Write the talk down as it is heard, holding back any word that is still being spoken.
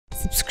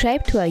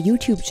Subscribe to our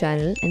YouTube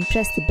channel and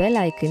press the bell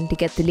icon to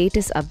get the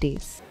latest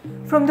updates.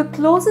 From the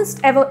closest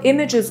ever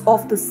images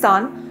of the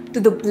sun to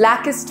the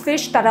blackest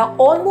fish that are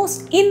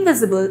almost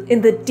invisible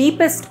in the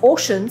deepest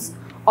oceans,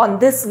 on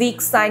this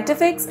week's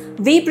ScientiFix,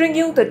 we bring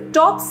you the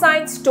top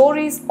science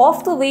stories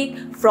of the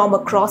week from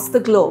across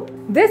the globe.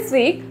 This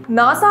week,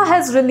 NASA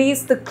has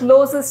released the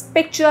closest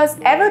pictures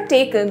ever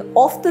taken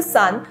of the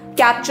sun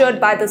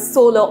captured by the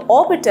Solar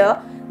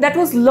Orbiter that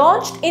was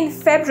launched in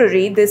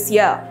February this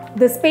year.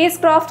 The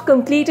spacecraft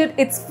completed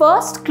its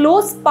first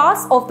close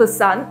pass of the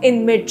sun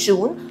in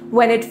mid-June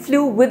when it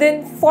flew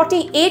within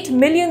 48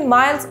 million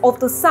miles of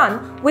the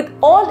sun with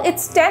all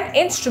its 10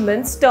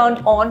 instruments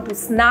turned on to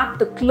snap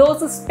the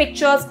closest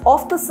pictures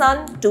of the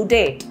sun to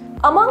date.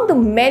 Among the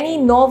many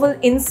novel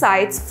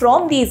insights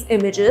from these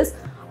images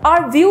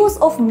are views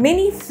of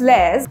mini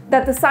flares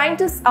that the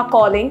scientists are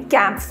calling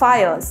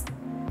campfires.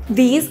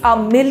 These are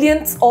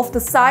millions of the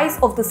size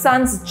of the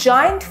sun's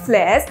giant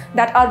flares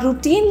that are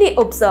routinely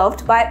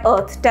observed by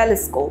Earth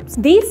telescopes.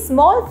 These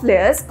small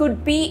flares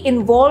could be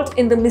involved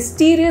in the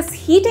mysterious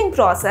heating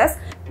process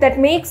that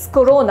makes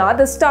corona,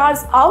 the star's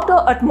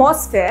outer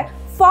atmosphere,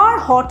 far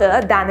hotter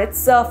than its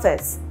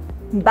surface.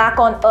 Back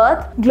on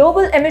Earth,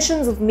 global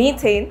emissions of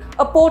methane,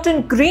 a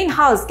potent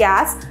greenhouse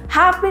gas,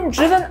 have been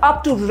driven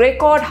up to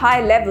record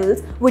high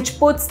levels, which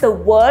puts the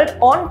world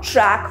on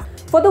track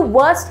for the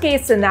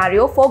worst-case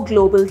scenario for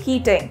global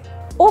heating.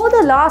 Over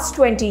the last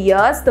 20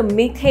 years, the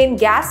methane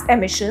gas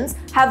emissions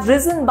have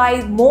risen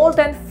by more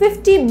than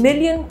 50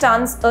 million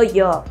tons a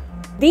year.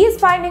 These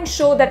findings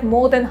show that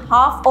more than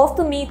half of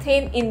the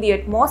methane in the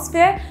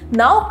atmosphere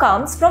now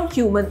comes from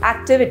human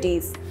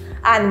activities.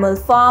 Animal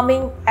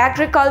farming,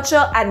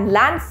 agriculture, and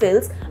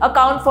landfills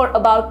account for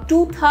about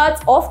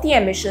 2/3 of the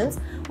emissions,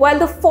 while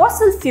the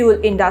fossil fuel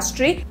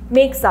industry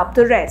makes up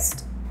the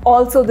rest.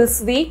 Also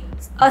this week,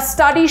 a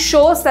study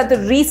shows that the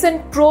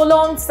recent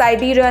prolonged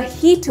Siberia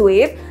heat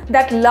wave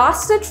that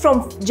lasted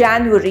from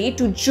January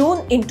to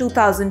June in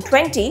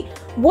 2020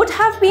 would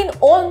have been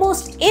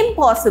almost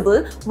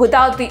impossible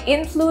without the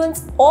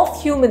influence of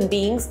human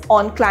beings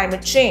on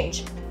climate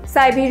change.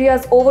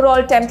 Siberia's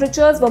overall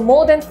temperatures were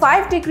more than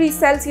 5 degrees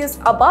Celsius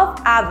above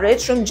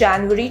average from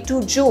January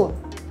to June.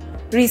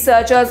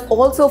 Researchers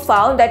also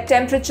found that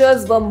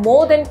temperatures were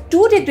more than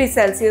 2 degrees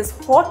Celsius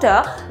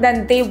hotter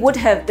than they would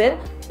have been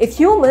if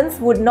humans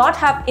would not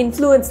have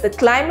influenced the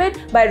climate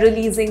by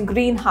releasing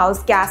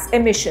greenhouse gas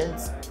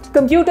emissions.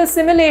 Computer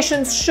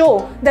simulations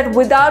show that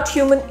without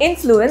human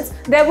influence,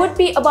 there would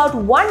be about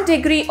 1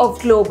 degree of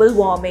global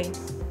warming.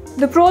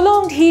 The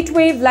prolonged heat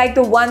wave like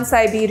the one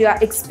Siberia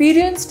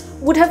experienced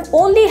would have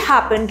only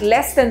happened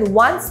less than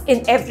once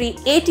in every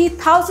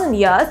 80,000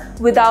 years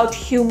without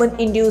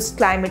human-induced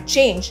climate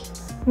change,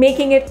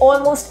 making it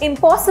almost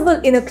impossible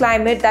in a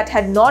climate that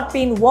had not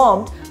been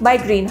warmed by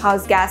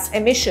greenhouse gas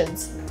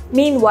emissions.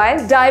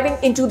 Meanwhile, diving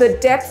into the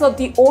depths of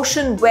the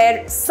ocean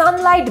where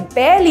sunlight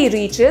barely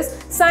reaches,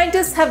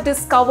 scientists have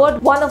discovered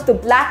one of the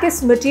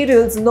blackest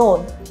materials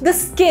known, the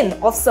skin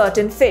of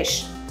certain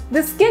fish.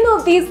 The skin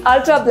of these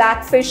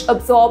ultra-black fish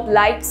absorb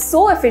light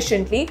so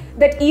efficiently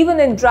that even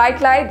in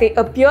bright light they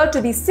appear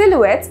to be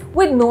silhouettes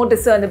with no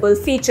discernible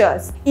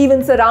features.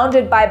 Even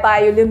surrounded by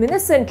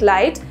bioluminescent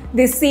light,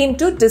 they seem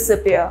to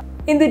disappear.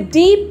 In the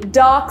deep,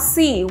 dark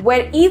sea,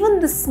 where even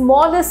the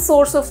smallest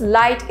source of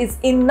light is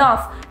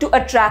enough to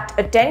attract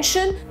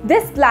attention,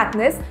 this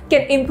blackness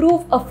can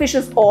improve a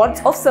fish's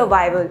odds of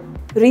survival.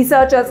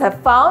 Researchers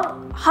have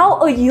found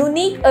how a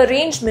unique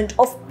arrangement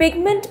of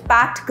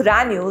pigment-packed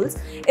granules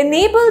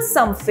enables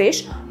some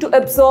fish to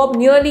absorb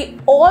nearly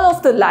all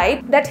of the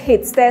light that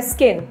hits their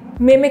skin.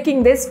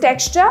 Mimicking this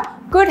texture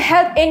could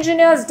help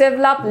engineers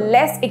develop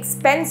less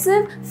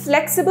expensive,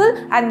 flexible,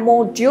 and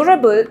more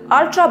durable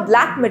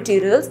ultra-black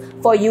materials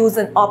for use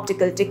in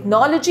optical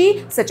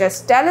technology such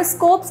as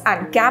telescopes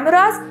and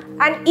cameras,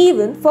 and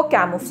even for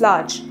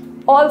camouflage.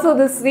 Also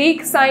this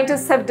week,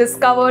 scientists have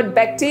discovered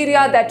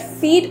bacteria that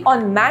feed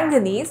on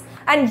manganese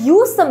and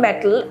use the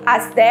metal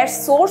as their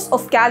source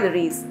of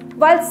calories.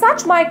 While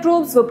such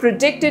microbes were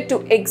predicted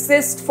to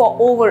exist for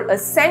over a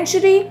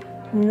century,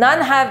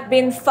 none have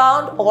been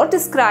found or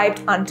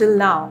described until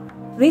now.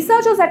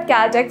 Researchers at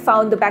Caltech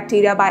found the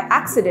bacteria by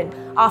accident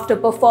after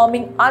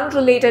performing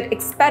unrelated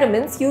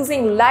experiments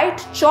using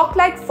light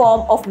chalk-like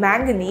form of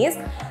manganese.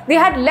 They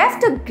had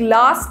left a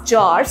glass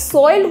jar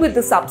soiled with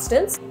the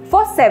substance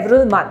for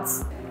several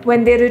months.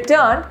 When they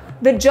returned,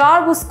 the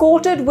jar was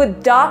coated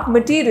with dark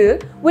material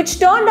which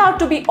turned out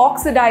to be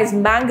oxidized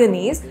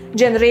manganese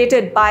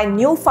generated by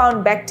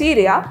newfound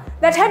bacteria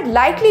that had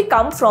likely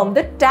come from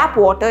the tap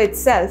water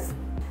itself.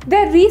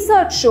 Their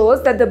research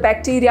shows that the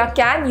bacteria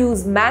can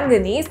use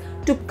manganese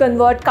to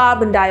convert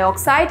carbon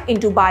dioxide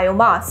into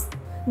biomass.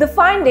 The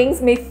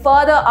findings may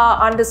further our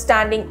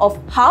understanding of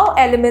how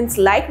elements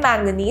like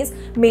manganese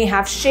may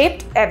have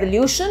shaped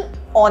evolution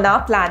on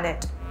our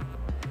planet.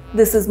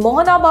 This is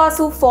Mohana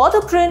Basu for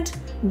ThePrint.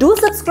 Do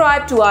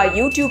subscribe to our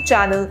YouTube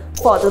channel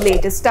for the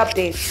latest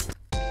updates.